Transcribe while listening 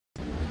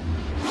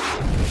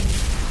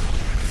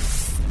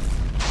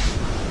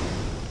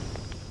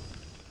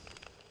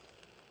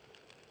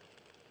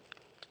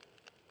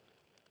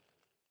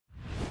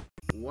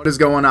What is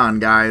going on,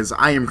 guys?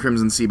 I am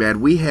Crimson CBAD.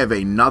 We have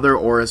another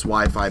ORAS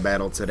Wi-Fi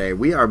battle today.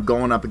 We are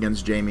going up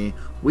against Jamie.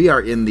 We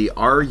are in the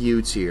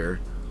RU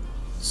tier.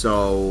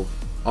 So,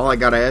 all I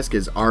gotta ask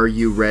is, are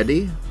you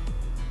ready?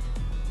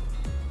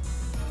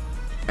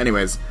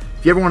 Anyways,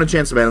 if you ever want a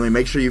chance to battle me,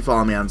 make sure you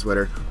follow me on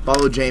Twitter.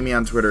 Follow Jamie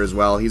on Twitter as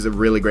well. He's a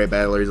really great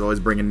battler. He's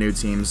always bringing new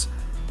teams.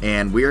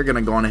 And we are going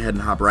to go on ahead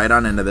and hop right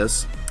on into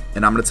this.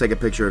 And I'm going to take a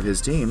picture of his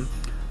team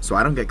so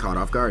I don't get caught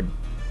off guard.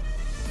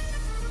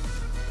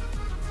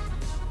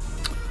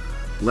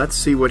 Let's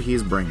see what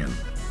he's bringing.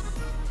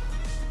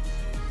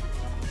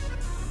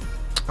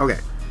 Okay,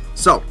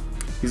 so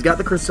he's got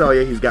the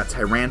Cresselia, he's got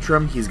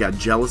Tyrantrum, he's got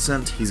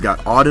Jellicent, he's got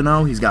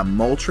Audino, he's got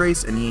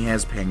Moltres, and he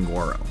has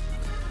Pangoro.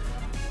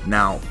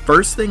 Now,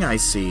 first thing I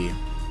see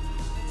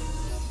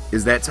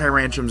is that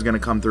Tyrantrum's going to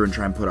come through and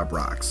try and put up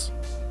rocks.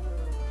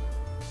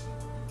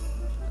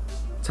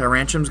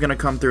 Tyrantrum's going to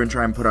come through and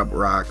try and put up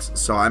rocks,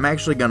 so I'm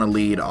actually going to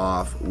lead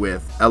off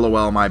with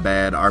LOL my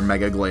bad, our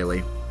Mega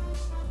Glalie.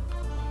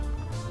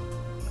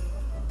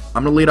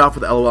 I'm going to lead off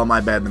with LOL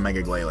my bad, the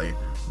Mega Glalie,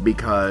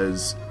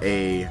 because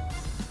a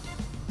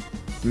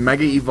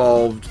Mega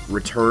Evolved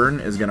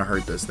Return is going to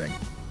hurt this thing.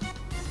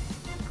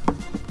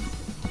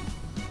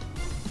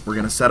 We're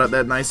going to set up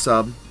that nice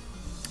sub.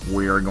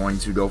 We are going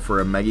to go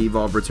for a Mega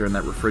Evolved Return,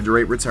 that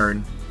Refrigerate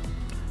Return,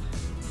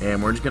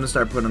 and we're just going to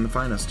start putting in the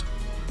finest.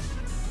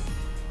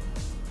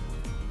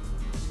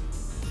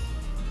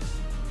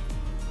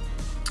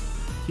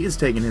 He is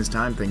taking his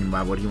time thinking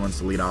about what he wants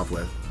to lead off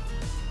with.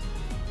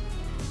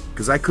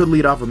 Because I could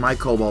lead off with my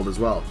Cobalt as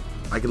well.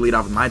 I could lead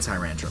off with my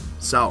Tyrantrum.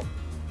 So,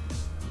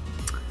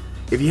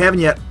 if you haven't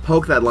yet,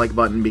 poke that like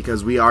button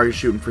because we are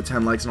shooting for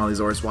 10 likes in all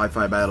these ORAS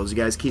Wi-Fi battles. You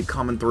guys keep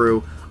coming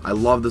through. I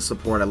love the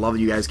support. I love that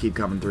you guys keep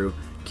coming through.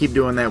 Keep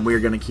doing that. We're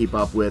going to keep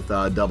up with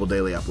double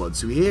daily uploads.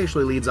 So he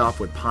actually leads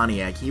off with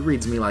Pontiac. He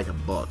reads me like a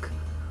book.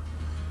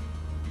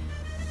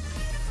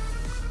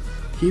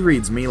 He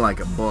reads me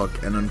like a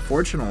book. And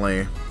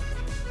unfortunately,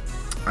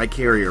 I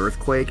carry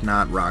Earthquake,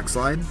 not Rock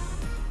Slide.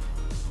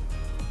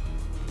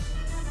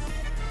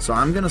 So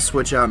I'm going to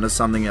switch out into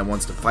something that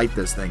wants to fight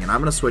this thing, and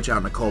I'm going to switch out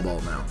into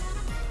Cobalt now.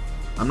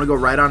 I'm going to go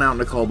right on out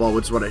into Cobalt,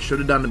 which is what I should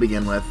have done to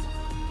begin with,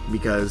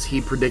 because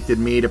he predicted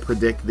me to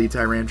predict the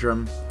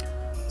Tyrantrum.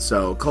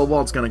 So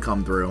Cobalt's going to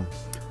come through,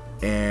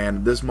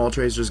 and this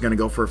Moltres is just going to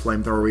go for a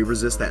Flamethrower. We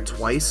resist that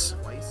twice,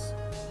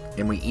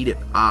 and we eat it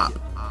up.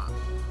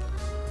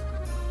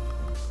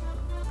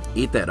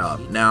 Eat that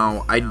up.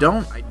 Now,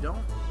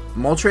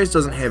 Moltres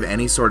doesn't have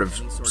any sort of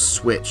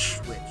switch.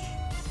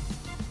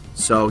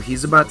 So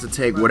he's about to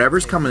take,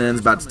 whatever's coming in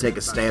is about to take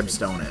a stab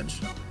Stone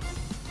Edge.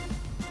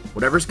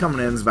 Whatever's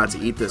coming in is about to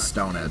eat this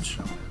Stone Edge.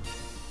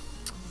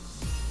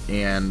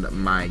 And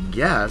my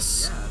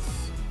guess,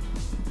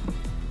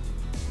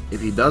 if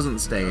he doesn't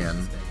stay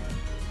in,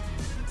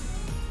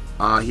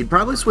 he'd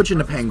probably switch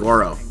into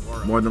Pangoro,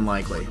 more than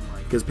likely.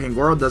 Because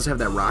Pangoro does have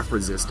that rock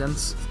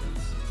resistance.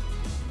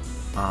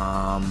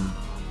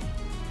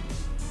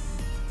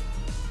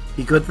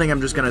 He could think I'm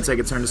just going to take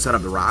a turn to set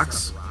up the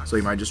rocks. So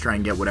he might just try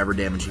and get whatever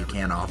damage he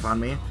can off on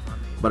me.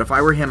 But if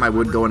I were him, I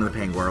would go into the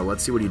Pangoro.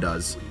 Let's see what he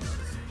does.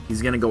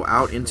 He's going to go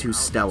out into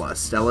Stella.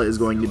 Stella is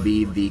going to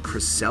be the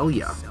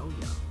Cresselia.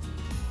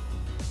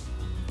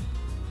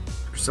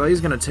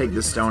 Cresselia's going to take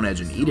the Stone Edge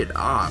and eat it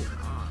up.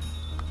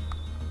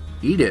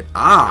 Eat it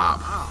up.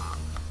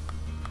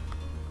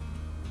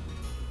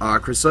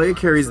 Cresselia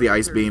carries the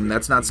Ice Beam.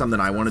 That's not something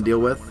I want to deal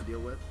with.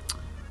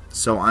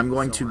 So I'm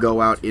going to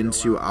go out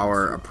into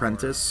our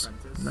Apprentice.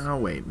 No,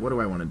 wait. What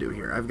do I want to do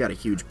here? I've got a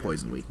huge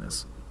poison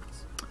weakness.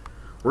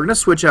 We're going to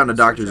switch out into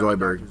Dr.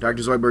 Zoidberg.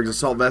 Dr. Zoidberg's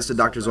Assault Vested.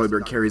 Dr.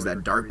 Zoidberg carries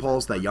that Dark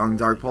Pulse, that young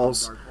Dark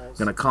Pulse.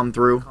 Going to come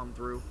through.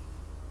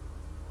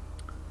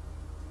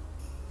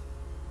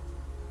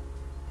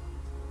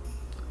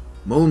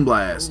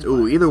 Moonblast.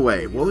 Ooh, either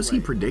way. What was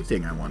he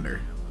predicting, I wonder?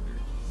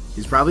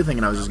 He's probably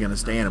thinking I was just going to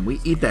stay in, and we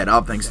eat that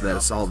up thanks to that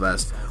Assault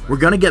Vest. We're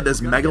going to get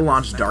this Mega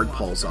Launch Dark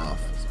Pulse off.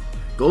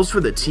 Goes for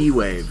the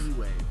T-Wave.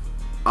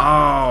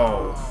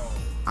 Oh,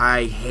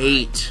 I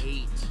hate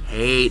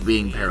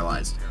being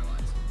paralyzed.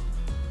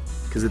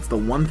 Because it's the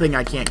one thing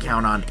I can't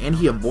count on, and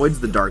he avoids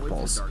the Dark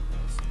Pulse. So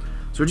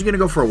we're just going to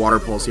go for a Water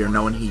Pulse here,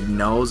 knowing he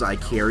knows I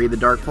carry the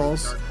Dark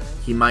Pulse.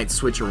 He might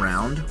switch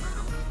around,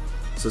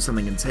 so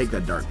something can take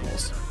that Dark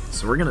Pulse.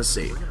 So we're going to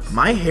see.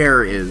 My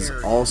hair is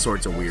all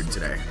sorts of weird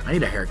today. I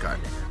need a haircut.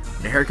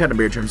 A haircut and a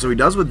beard trim. So he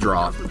does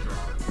withdraw.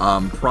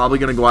 Probably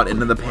going to go out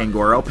into the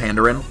Pangoro,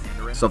 Pandarin.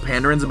 So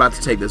Pandarin's about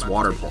to take this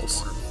Water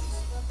Pulse.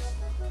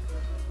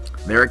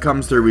 There it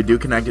comes through. We do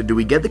connect it. Do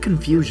we get the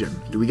Confusion?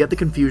 Do we get the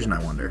Confusion,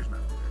 I wonder?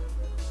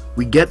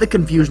 We get the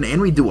Confusion,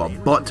 and we do a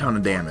butt ton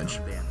of damage.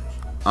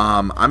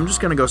 I'm just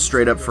going to go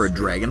straight up for a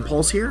Dragon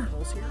Pulse here.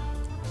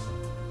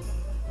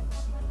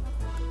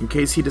 In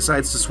case he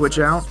decides to switch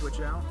out.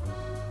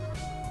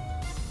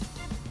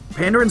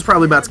 Pandarin's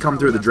probably about to come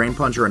through the Drain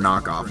Punch or a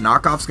Knockoff.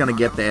 Knockoff's going to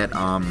get that,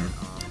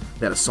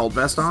 that Assault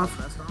Vest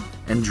off.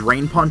 And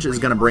Drain Punch is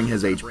going to bring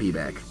his HP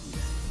back.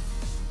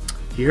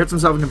 He hurts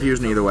himself in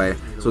Confusion either way,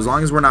 so as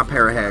long as we're not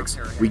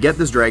Parahex, we get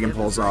this Dragon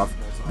Pulse off.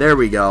 There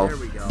we go.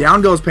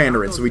 Down goes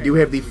Pandaren. So we do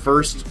have the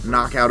first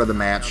knockout of the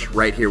match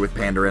right here with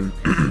Pandaren.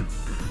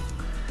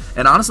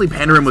 And honestly,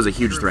 Pandaren was a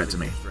huge threat to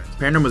me.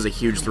 Pandaren was a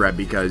huge threat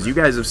because you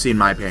guys have seen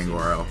my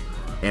Pangoro.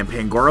 And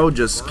Pangoro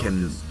just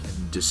can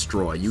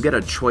destroy. You get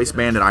a Choice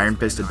Banded Iron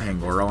Fisted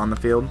Pangoro on the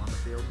field,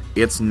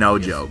 it's no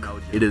joke.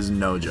 It is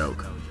no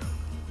joke.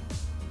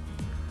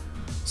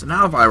 So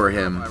now if I were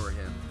him,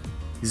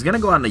 he's going to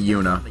go on to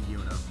Yuna.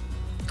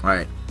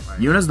 Alright,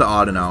 Yuna's the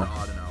Audino.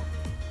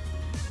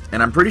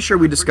 And I'm pretty sure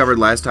we discovered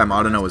last time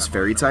Audino was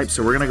Fairy type,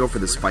 so we're going to go for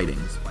this fighting.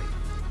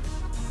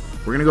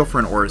 We're going to go for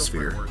an Aura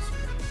Sphere.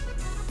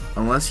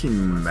 Unless he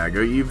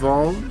Mega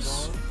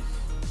Evolves?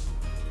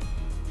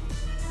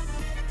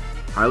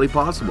 Highly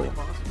possible.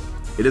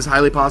 It is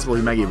highly possible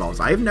he Mega Evolves.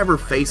 I have never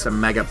faced a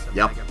Mega...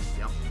 Yep.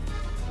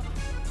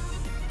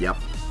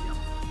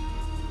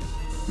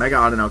 Mega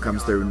Audino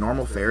comes through.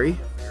 Normal Fairy,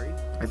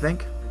 I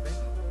think.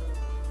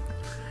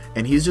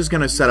 And he's just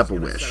going to set up a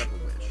Wish.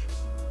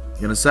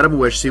 Going to set up a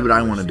Wish, see what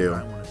I want to do.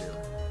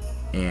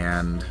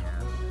 And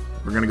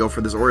we're going to go for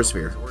this Aura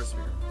Sphere.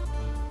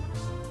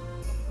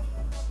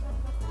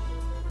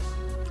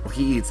 Well,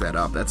 he eats that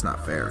up. That's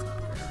not fair.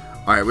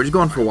 Alright, we're just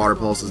going for Water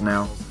Pulses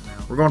now.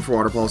 We're going for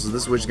Water Pulses.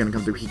 This Wish is going to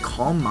come through. He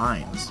Calm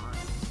Minds.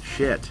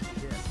 Shit.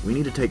 We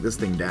need to take this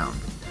thing down.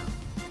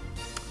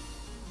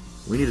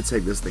 We need to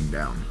take this thing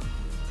down.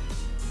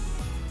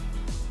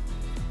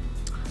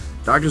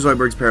 Dr.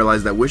 Zoidberg's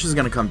paralyzed. That Wish is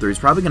going to come through. He's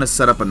probably going to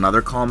set up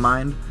another Calm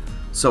Mind.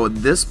 So at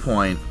this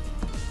point,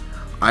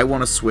 I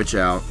want to switch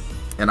out,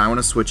 and I want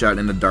to switch out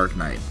into Dark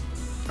Knight.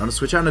 I want to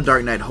switch out into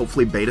Dark Knight,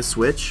 hopefully Beta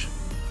Switch,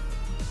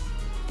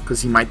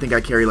 because he might think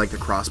I carry like the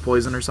Cross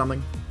Poison or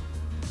something.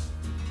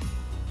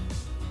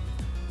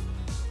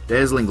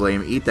 Dazzling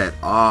Gleam, eat that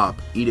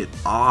up. Eat it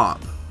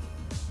up.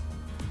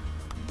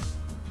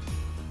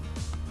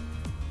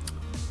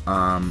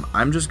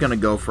 I'm just going to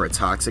go for a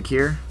Toxic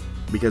here,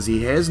 because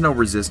he has no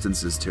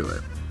resistances to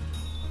it.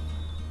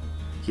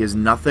 He has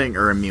nothing,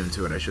 or immune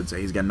to it, I should say.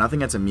 He's got nothing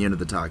that's immune to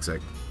the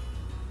Toxic.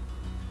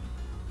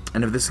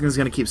 And if this thing's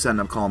going to keep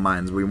setting up Calm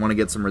Minds, we want to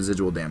get some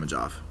residual damage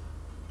off.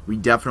 We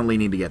definitely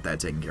need to get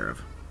that taken care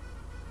of.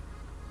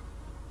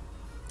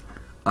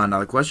 Now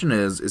the question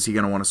is he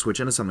going to want to switch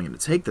into something to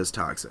take this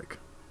Toxic?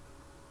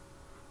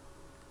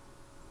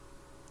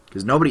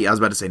 Because nobody, I was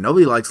about to say,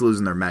 nobody likes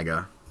losing their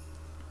Mega.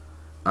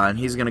 And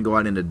he's going to go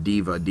out into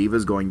Diva.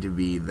 Diva's going to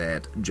be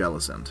that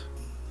Jellicent.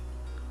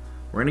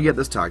 We're going to get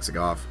this Toxic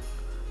off.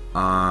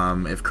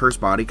 If Curse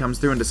Body comes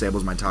through and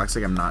disables my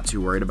Toxic, I'm not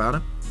too worried about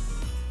it.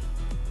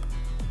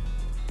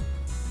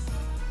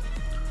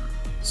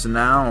 So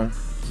now,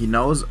 he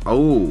knows...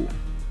 Oh!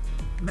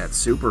 That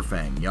Super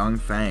Fang. Young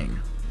Fang.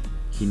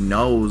 He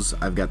knows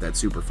I've got that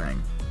Super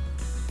Fang.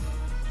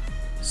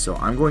 So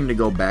I'm going to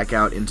go back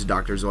out into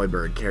Dr.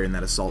 Zoidberg carrying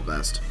that Assault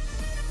Vest.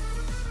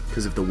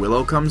 Because if the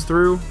Willow comes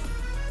through,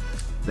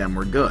 then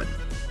we're good.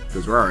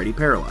 Because we're already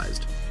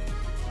paralyzed.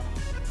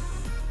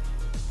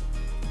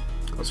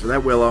 Goes for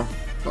that Willow,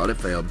 but it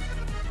failed.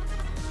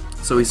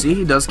 So we see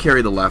he does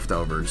carry the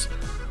leftovers,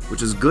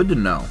 which is good to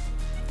know.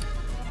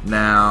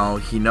 Now,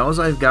 he knows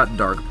I've got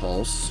Dark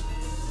Pulse.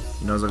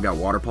 He knows I've got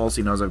Water Pulse.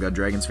 He knows I've got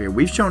Dragon Sphere.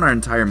 We've shown our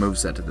entire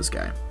moveset to this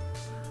guy.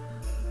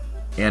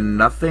 And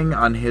nothing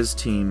on his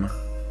team...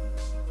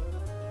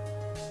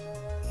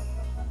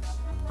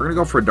 We're going to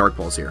go for a Dark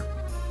Pulse here.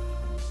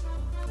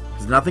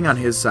 Because nothing on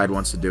his side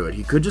wants to do it.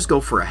 He could just go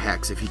for a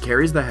Hex. If he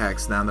carries the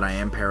Hex, now that I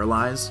am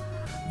paralyzed,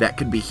 that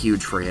could be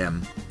huge for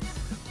him.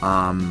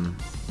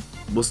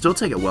 We'll still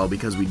take it well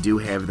because we do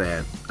have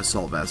that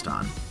Assault Vest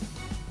on.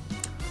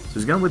 So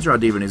he's going to withdraw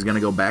Diva and he's going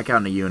to go back out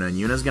into Yuna. And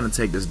Yuna's going to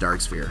take this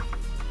Dark Sphere.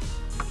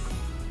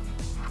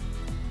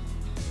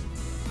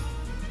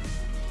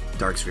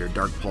 Dark Sphere,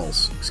 Dark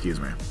Pulse, excuse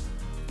me.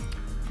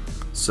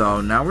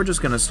 So now we're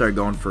just going to start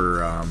going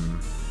for... I'm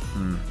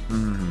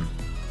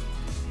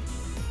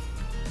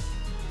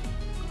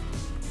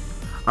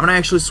going to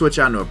actually switch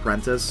on to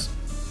Apprentice.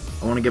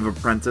 I want to give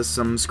Apprentice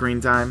some screen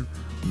time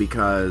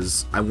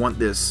because I want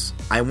this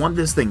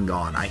thing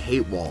gone. I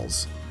hate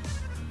walls.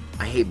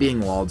 I hate being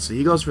walled. So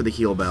he goes for the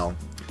Heal Bell.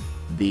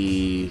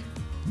 The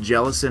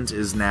Jellicent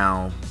is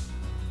now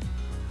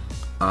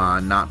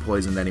not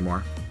poisoned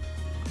anymore,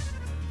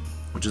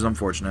 which is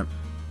unfortunate.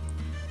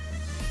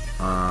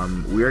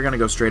 We are going to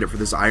go straight up for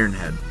this Iron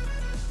Head.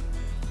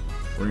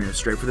 We're going to go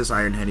straight for this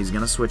Iron Head. He's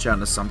going to switch out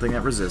into something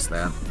that resists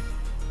that,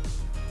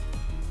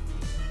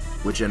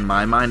 which in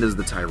my mind is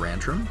the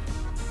Tyrantrum.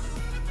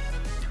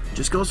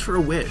 Just goes for a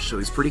Wish, so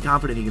he's pretty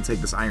confident he can take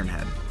this Iron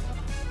Head.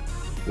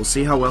 We'll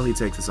see how well he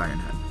takes this Iron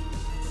Head.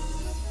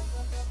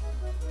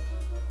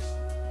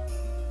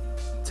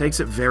 Takes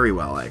it very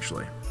well,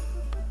 actually.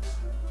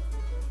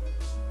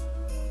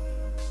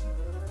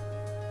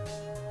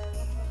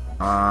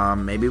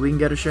 Maybe we can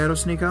get a Shadow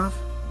Sneak off?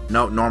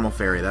 No, normal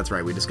Fairy, that's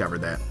right, we discovered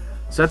that.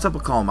 Sets up a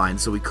Calm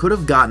Mind, so we could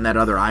have gotten that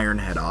other Iron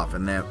Head off,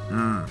 and that...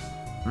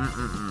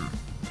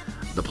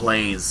 The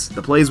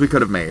plays we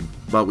could have made,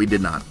 but we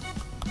did not.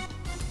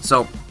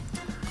 So,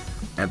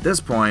 at this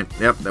point,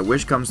 yep, that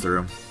Wish comes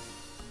through.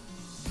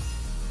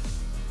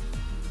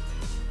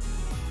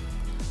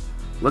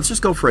 Let's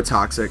just go for a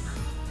Toxic.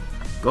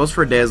 Goes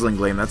for a Dazzling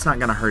Gleam. That's not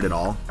going to hurt at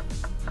all.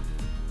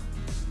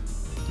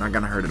 Not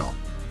going to hurt at all.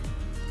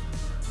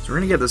 So we're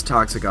going to get this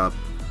Toxic up.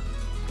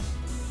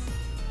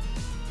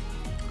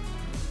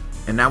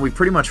 And now we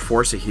pretty much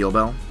force a Heal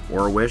Bell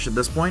or a Wish at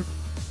this point.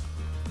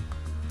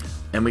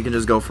 And we can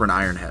just go for an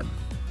Iron Head.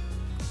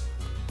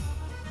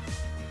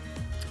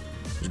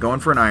 Just going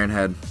for an Iron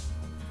Head.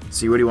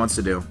 See what he wants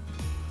to do.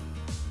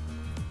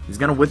 He's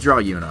going to withdraw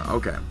Yuna.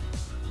 Okay.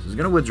 So he's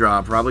going to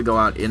withdraw, probably go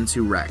out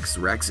into Rex.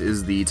 Rex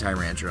is the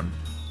Tyrantrum.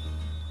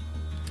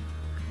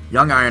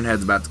 Young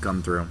Ironhead's about to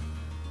come through.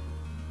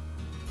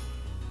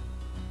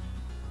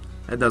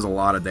 That does a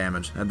lot of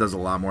damage. That does a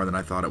lot more than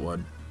I thought it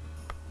would.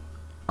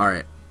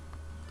 Alright.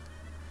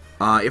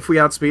 If we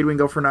outspeed, we can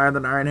go for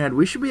an Iron Head.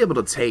 We should be able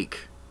to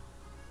take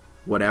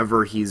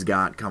whatever he's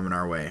got coming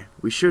our way.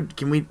 We should...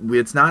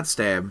 It's not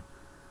stab.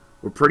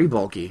 We're pretty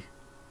bulky.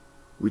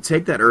 We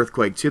take that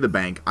Earthquake to the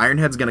bank. Iron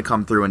Head's going to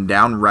come through, and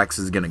down Rex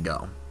is going to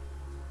go.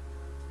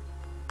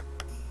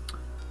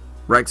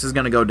 Rex is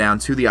going to go down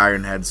to the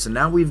Iron Head. So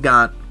now we've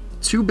got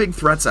two big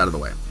threats out of the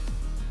way.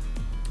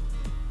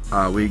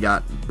 We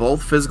got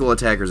both physical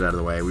attackers out of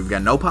the way. We've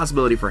got no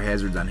possibility for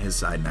hazards on his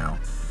side now.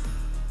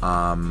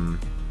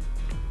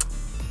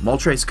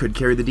 Moltres could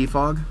carry the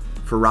Defog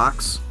for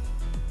rocks.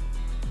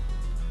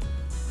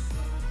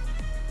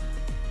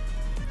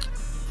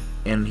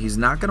 And he's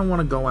not going to want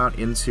to go out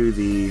into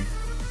the...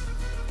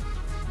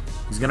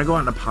 He's going to go out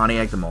into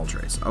Pontiac the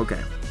Moltres.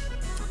 Okay.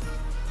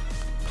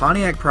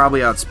 Pontiac probably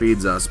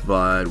outspeeds us,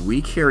 but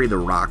we carry the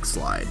Rock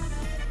Slide.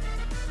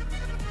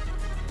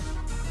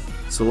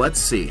 So let's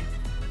see.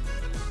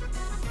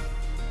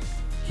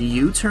 He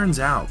U-turns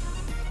out.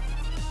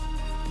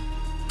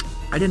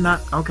 I did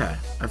not... Okay.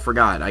 I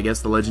forgot. I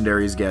guess the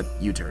legendaries get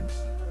U-turn.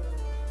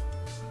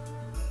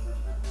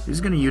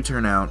 He's going to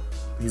U-turn out.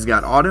 He's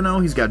got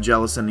Audino, he's got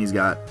Jellicent, he's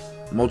got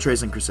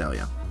Moltres and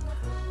Cresselia.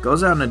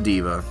 Goes out in a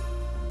Diva.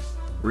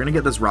 We're going to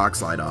get this Rock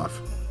Slide off.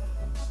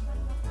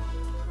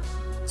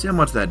 See how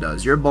much that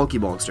does. You're a bulky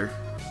bulkster.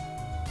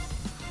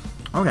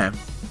 Okay.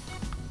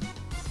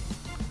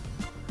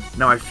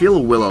 Now I feel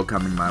a Willow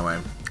coming my way.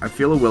 I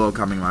feel a Willow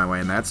coming my way,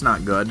 and that's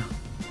not good.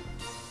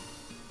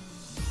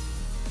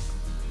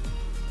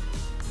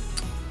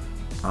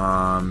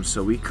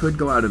 So we could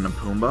go out in a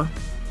Pumbaa.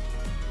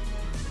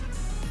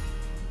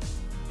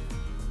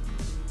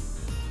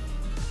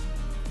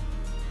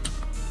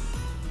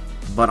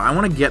 But I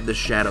want to get the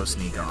Shadow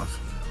Sneak off.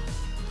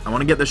 I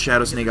want to get the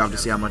Shadow Sneak off to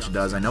see how much it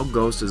does. I know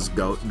Ghost is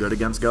good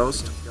against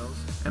Ghost,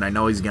 and I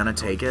know he's going to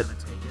take it.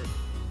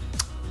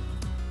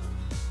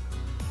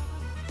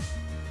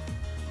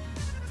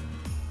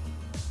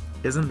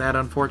 Isn't that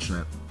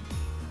unfortunate?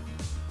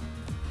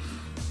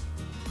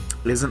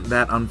 Isn't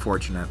that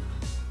unfortunate?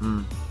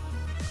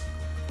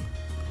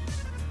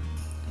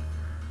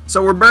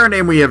 So we're burned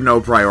and we have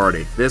no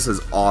priority. This is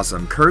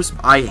awesome. Curse.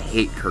 I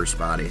hate Curse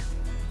Body.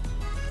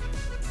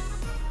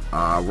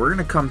 We're going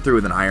to come through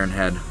with an Iron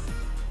Head.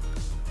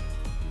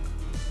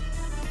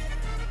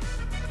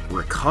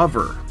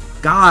 Recover.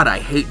 God, I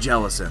hate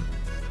Jellicent.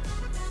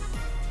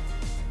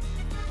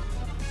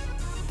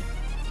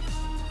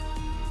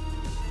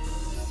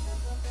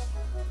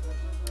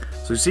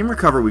 So we've seen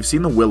Recover, we've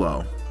seen the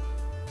Willow.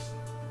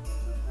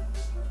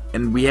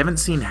 And we haven't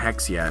seen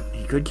Hex yet.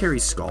 He could carry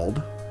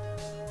Scald.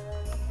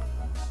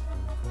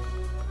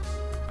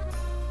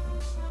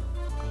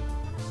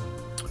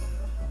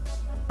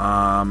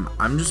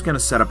 I'm just going to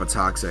set up a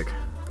Toxic.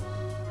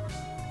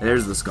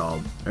 There's the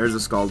Scald. There's the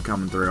Scald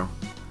coming through.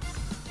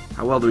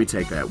 How well do we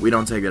take that? We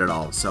don't take it at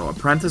all. So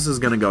Apprentice is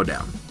going to go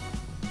down.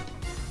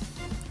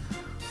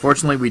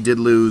 Fortunately, we did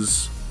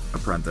lose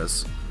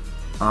Apprentice.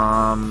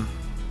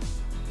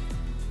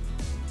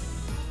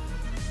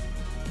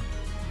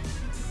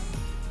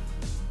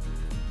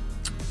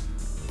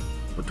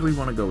 What do we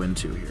want to go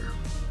into here?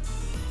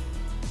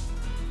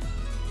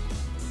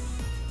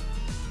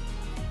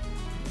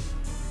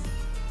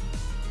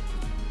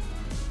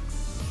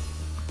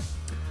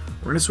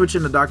 We're going to switch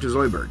into Dr.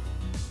 Zoidberg.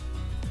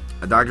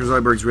 Dr.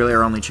 Zoidberg's really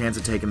our only chance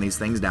of taking these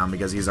things down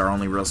because he's our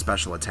only real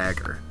special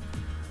attacker.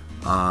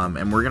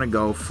 And we're going to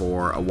go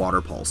for a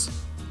Water Pulse.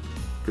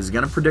 Because he's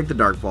going to predict the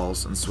Dark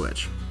Pulse and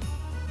switch.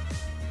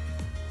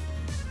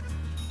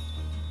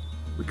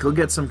 We could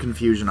get some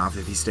confusion off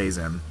if he stays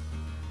in.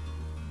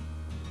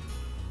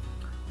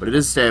 But it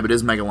is stab, it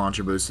is Mega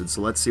Launcher boosted, so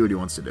let's see what he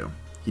wants to do.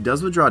 He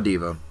does withdraw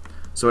Diva,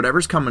 so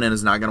whatever's coming in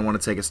is not going to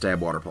want to take a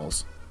stab Water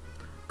Pulse.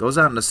 Goes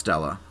out into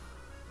Stella.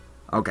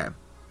 Okay.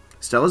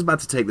 Stella's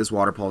about to take this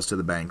Water Pulse to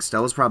the bank.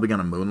 Stella's probably going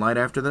to Moonlight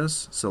after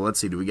this, so let's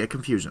see, do we get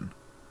Confusion?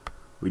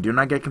 We do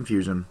not get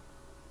Confusion.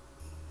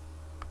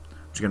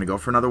 We're going to go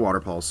for another Water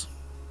Pulse.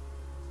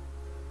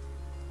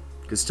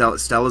 Because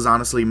Stella's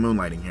honestly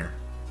Moonlighting here.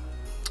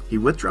 He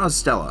withdraws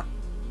Stella.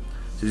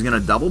 So he's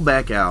going to double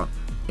back out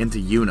into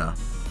Yuna.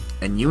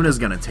 And Yuna's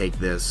going to take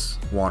this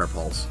Water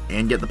Pulse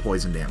and get the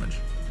poison damage.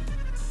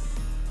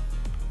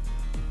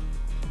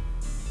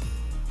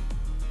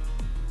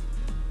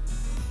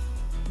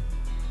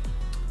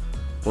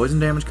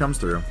 Poison damage comes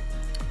through.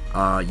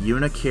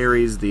 Yuna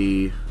carries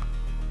the...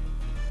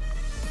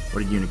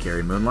 What did Yuna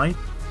carry? Moonlight?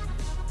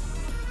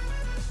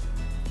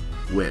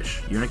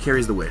 Wish. Yuna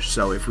carries the Wish.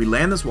 So if we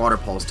land this Water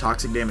Pulse,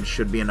 toxic damage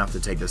should be enough to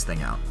take this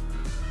thing out.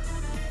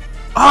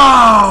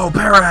 Oh!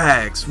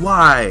 Parahex!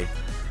 Why?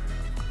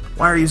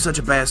 Why are you such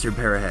a bastard,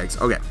 Parahex?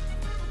 Okay.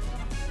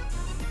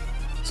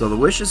 So the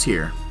Wish is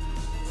here.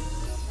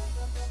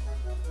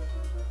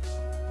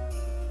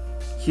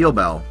 Heal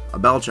Bell. A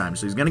Bell Chime.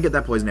 So he's going to get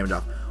that poison damage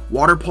off.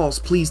 Water Pulse,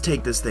 please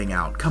take this thing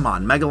out. Come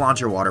on. Mega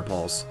Launcher Water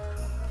Pulse.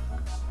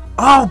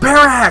 Oh!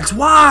 Parahex!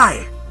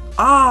 Why?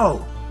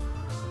 Oh!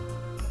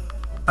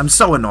 I'm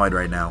so annoyed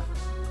right now.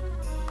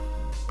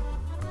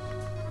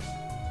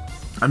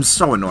 I'm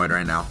so annoyed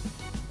right now.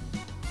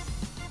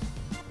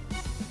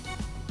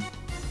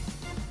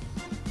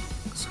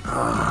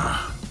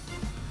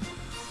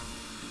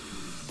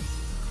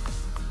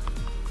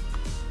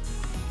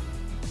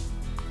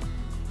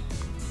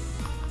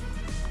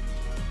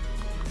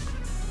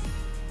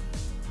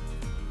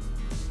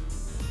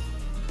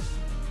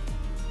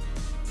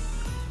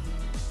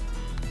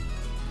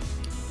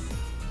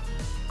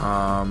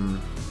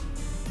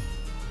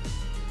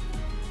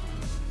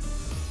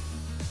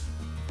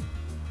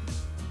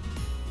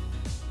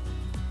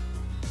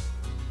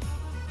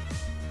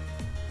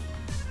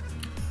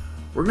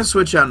 We're going to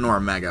switch out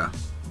Nora Mega.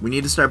 We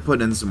need to start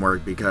putting in some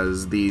work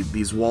because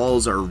these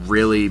walls are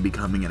really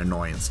becoming an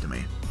annoyance to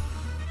me.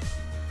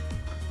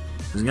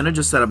 I'm going to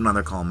just set up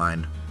another Calm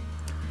Mind.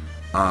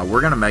 We're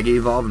going to Mega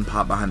Evolve and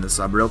pop behind the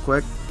sub real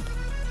quick.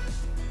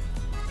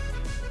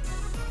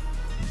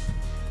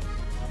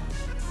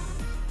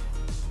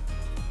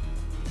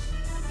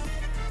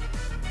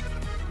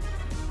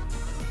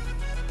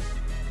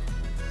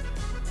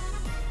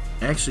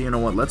 Actually, you know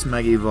what? Let's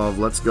Mega Evolve.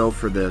 Let's go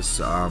for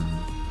this,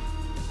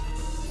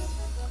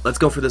 let's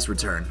go for this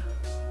return.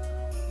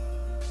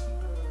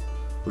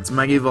 Let's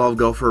Mega Evolve,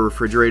 go for a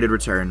refrigerated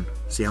return.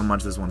 See how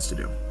much this wants to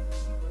do.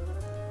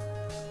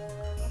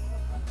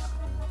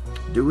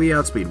 Do we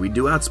outspeed? We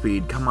do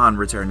outspeed. Come on,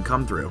 return,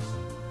 come through.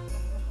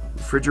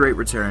 Refrigerate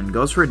return.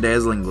 Goes for a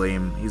Dazzling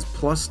Gleam. He's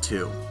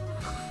 +2.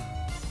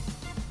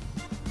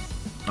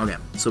 Okay,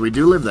 so we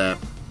do live that.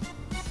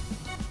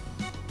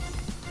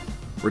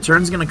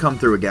 Return's gonna come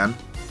through again.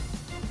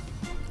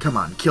 Come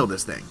on, kill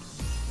this thing.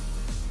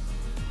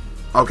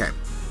 Okay.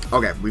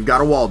 Okay, we've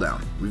got a wall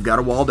down. We've got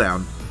a wall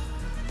down.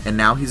 And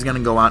now he's gonna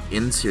go out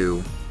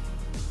into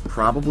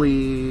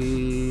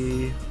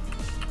probably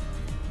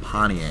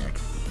Pontiac.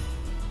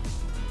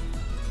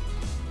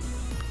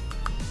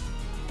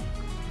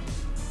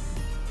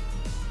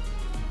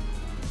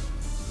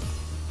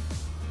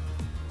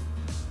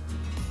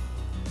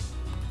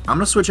 I'm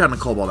gonna switch out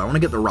into Cobalt. I want to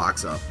get the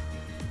rocks up.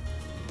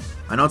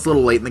 I know it's a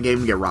little late in the game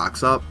to get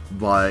rocks up,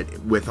 but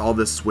with all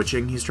this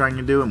switching he's trying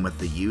to do and with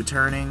the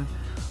U-turning,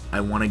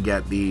 I want to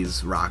get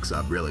these rocks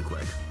up really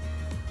quick.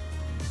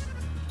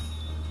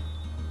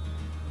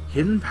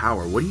 Hidden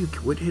Power. What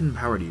hidden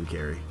power do you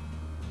carry?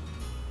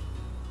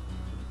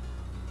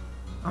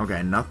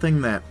 Okay,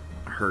 nothing that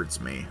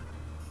hurts me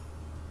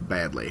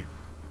badly.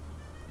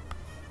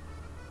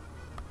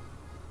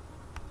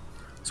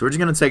 So we're just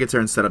going to take a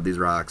turn and set up these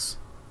rocks,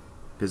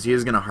 because he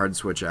is going to hard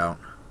switch out.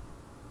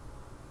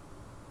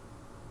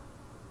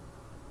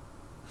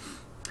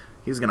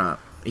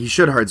 He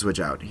should hard switch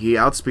out. He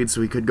outspeeds,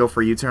 so he could go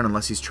for a U-turn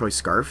unless he's Choice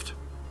Scarfed.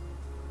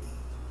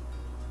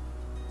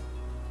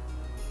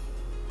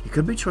 He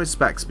could be Choice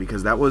Specs,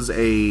 because that was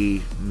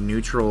a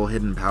neutral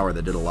hidden power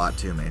that did a lot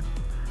to me.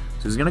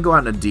 So he's going to go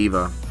out in a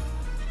Diva.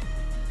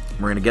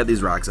 We're going to get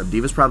these rocks up.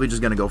 Diva's probably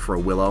just going to go for a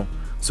Willow.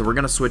 So we're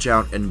going to switch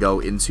out and go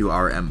into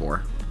our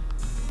Emboar.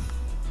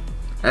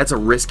 That's a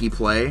risky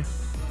play.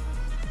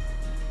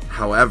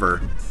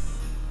 However,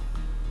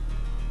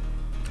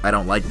 I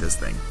don't like this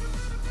thing.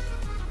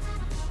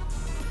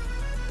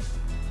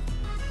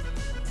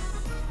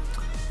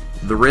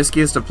 The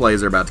riskiest of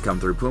plays are about to come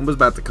through. Pumbaa's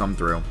about to come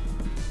through.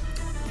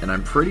 And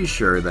I'm pretty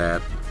sure that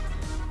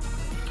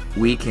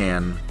we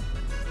can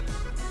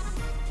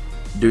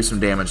do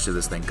some damage to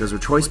this thing. Because we're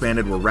Choice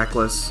Banded, we're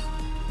Reckless.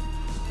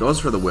 Goes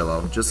for the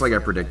Willow, just like I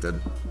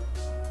predicted.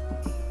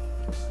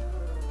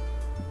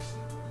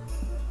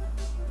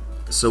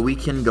 So we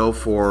can go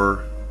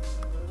for...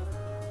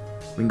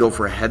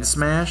 a Head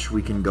Smash.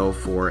 We can go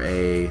for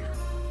a...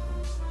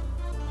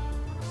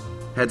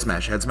 Head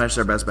Smash. Head Smash is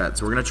our best bet.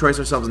 So we're going to choice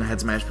ourselves in a Head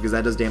Smash because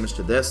that does damage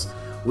to this.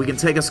 We can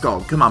take a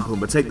Scald. Come on,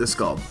 Pumbaa. Take the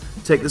Scald.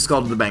 Take the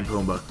Scald to the bank,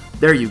 Pumbaa.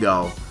 There you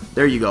go.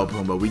 There you go,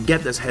 Pumbaa. We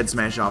get this Head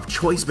Smash off.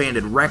 Choice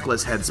Banded,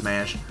 Reckless Head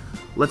Smash.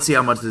 Let's see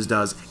how much this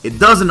does. It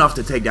does enough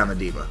to take down the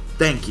Diva.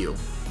 Thank you.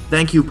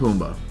 Thank you,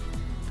 Pumbaa.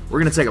 We're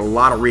going to take a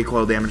lot of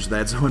recoil damage to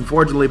that, so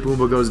unfortunately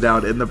Pumbaa goes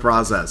down in the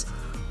process.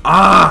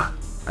 Ah!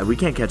 We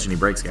can't catch any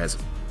breaks, guys.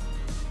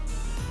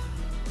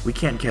 We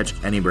can't catch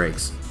any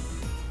breaks.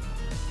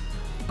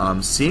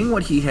 Seeing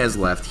what he has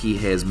left, he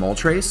has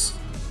Moltres.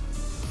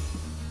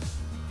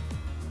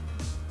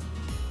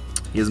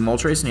 He has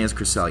Moltres and he has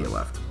Cresselia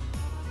left.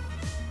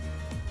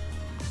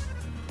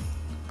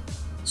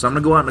 So I'm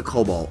going to go out into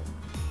Cobalt.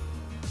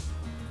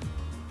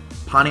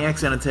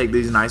 Pontiac's gonna take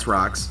these nice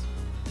rocks.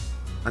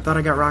 I thought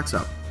I got rocks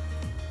up.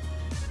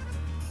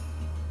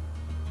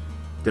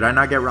 Did I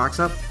not get rocks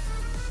up?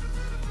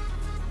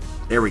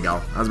 There we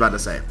go. I was about to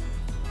say.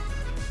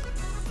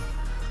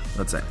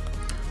 Let's say.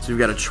 So we've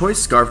got a choice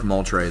Scarf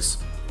Moltres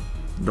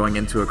going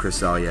into a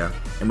Cresselia,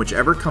 and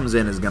whichever comes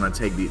in is gonna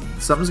take the.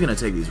 Something's gonna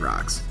take these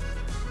rocks.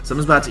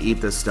 Something's about to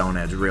eat this Stone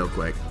Edge real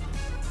quick.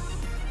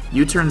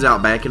 You turns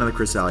out back into the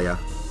Cresselia.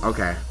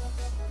 Okay.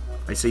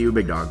 I see you,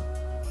 big dog.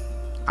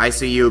 I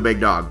see you, big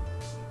dog.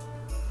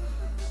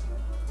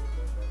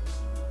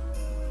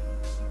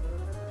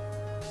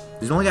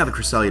 He's only got the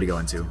Cresselia to go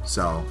into,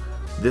 so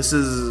this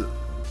is...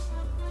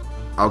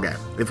 Okay,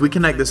 if we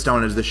connect the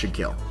Stone Edge, this should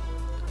kill.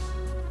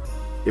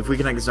 If we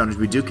connect the Stone Edge,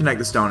 we do connect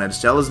the Stone Edge.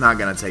 Stella's not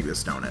going to take this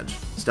Stone Edge.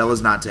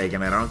 Stella's not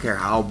taking it. I don't care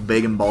how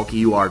big and bulky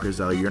you are,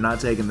 Cresselia. You're not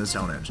taking the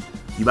Stone Edge.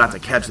 You about to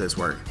catch this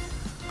work.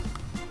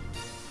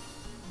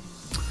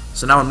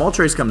 So now when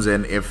Moltres comes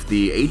in, if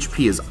the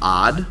HP is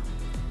odd,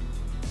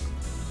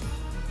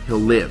 he'll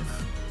live.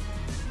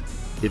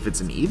 If it's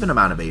an even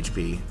amount of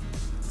HP,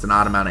 it's an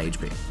odd amount of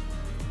HP.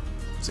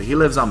 So he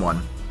lives on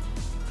 1.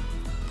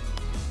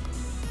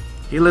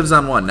 He lives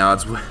on 1. Now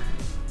it's... Let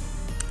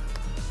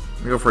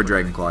me go for a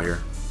Dragon Claw here.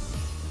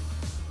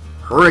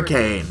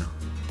 Hurricane!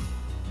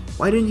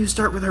 Why didn't you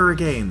start with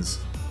Hurricanes?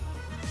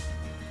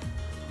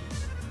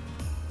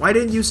 Why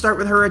didn't you start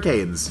with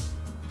Hurricanes?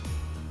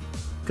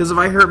 Because if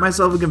I hurt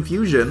myself with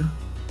Confusion...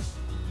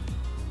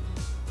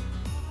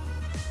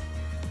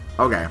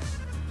 Okay.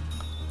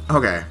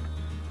 Okay.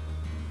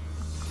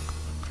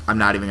 I'm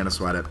not even going to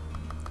sweat it.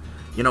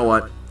 You know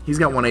what? He's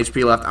got 1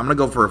 HP left. I'm going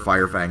to go for a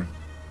Fire Fang. I'm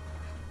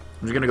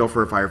just going to go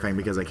for a Fire Fang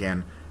because I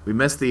can. We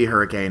missed the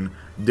Hurricane.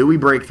 Do we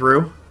break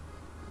through?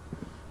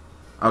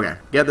 Okay.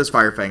 Get this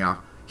Fire Fang off.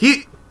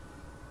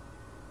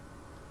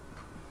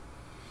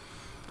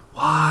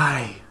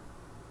 Why?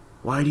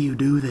 Why do you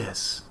do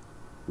this?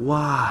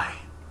 Why?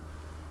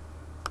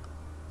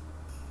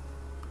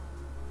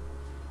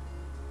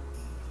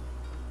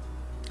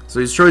 So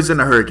he's choosing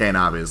a Hurricane,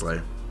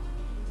 obviously.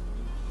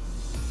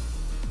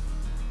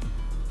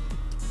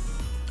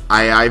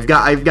 I've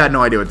got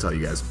no idea what to tell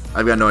you guys.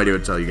 I've got no idea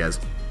what to tell you guys.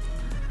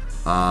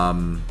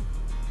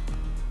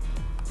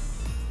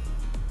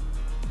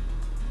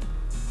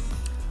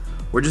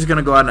 We're just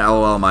gonna go out and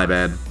LOL, my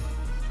bad.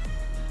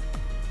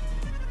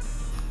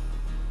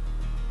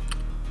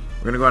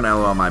 We're gonna go out and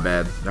LOL, my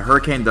bad. The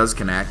Hurricane does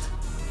connect.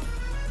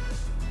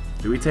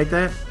 Do we take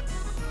that?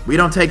 We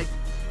don't take...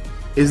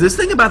 Is this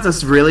thing about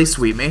to really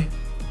sweep me?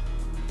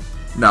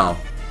 No.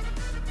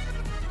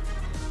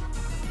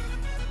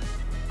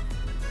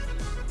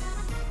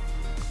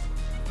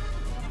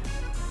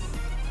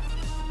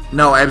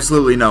 No,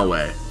 absolutely no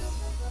way.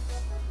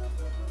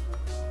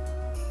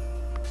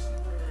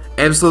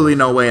 Absolutely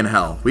no way in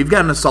hell. We've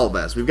got an Assault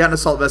Vest. We've got an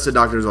Assault Vest at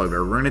Dr.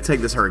 Zoidberg. We're going to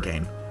take this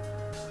Hurricane.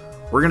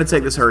 We're going to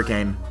take this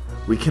Hurricane.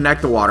 We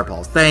connect the Water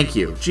Pulse. Thank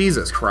you.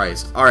 Jesus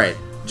Christ. Alright,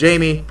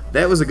 Jamie,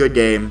 that was a good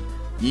game.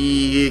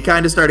 You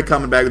kind of started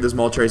coming back with this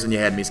Moltres and you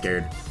had me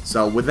scared.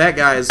 So with that,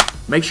 guys,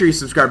 make sure you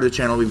subscribe to the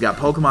channel. We've got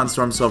Pokemon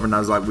Storm, Silver,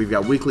 Nuzlocke. We've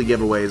got weekly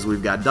giveaways.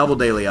 We've got double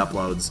daily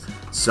uploads.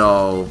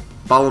 So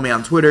follow me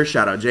on Twitter.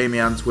 Shout out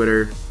Jamie on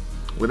Twitter.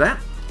 With that,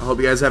 I hope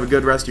you guys have a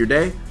good rest of your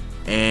day.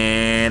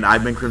 And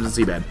I've been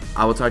Crimson CBAD.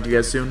 I will talk to you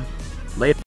guys soon. Later.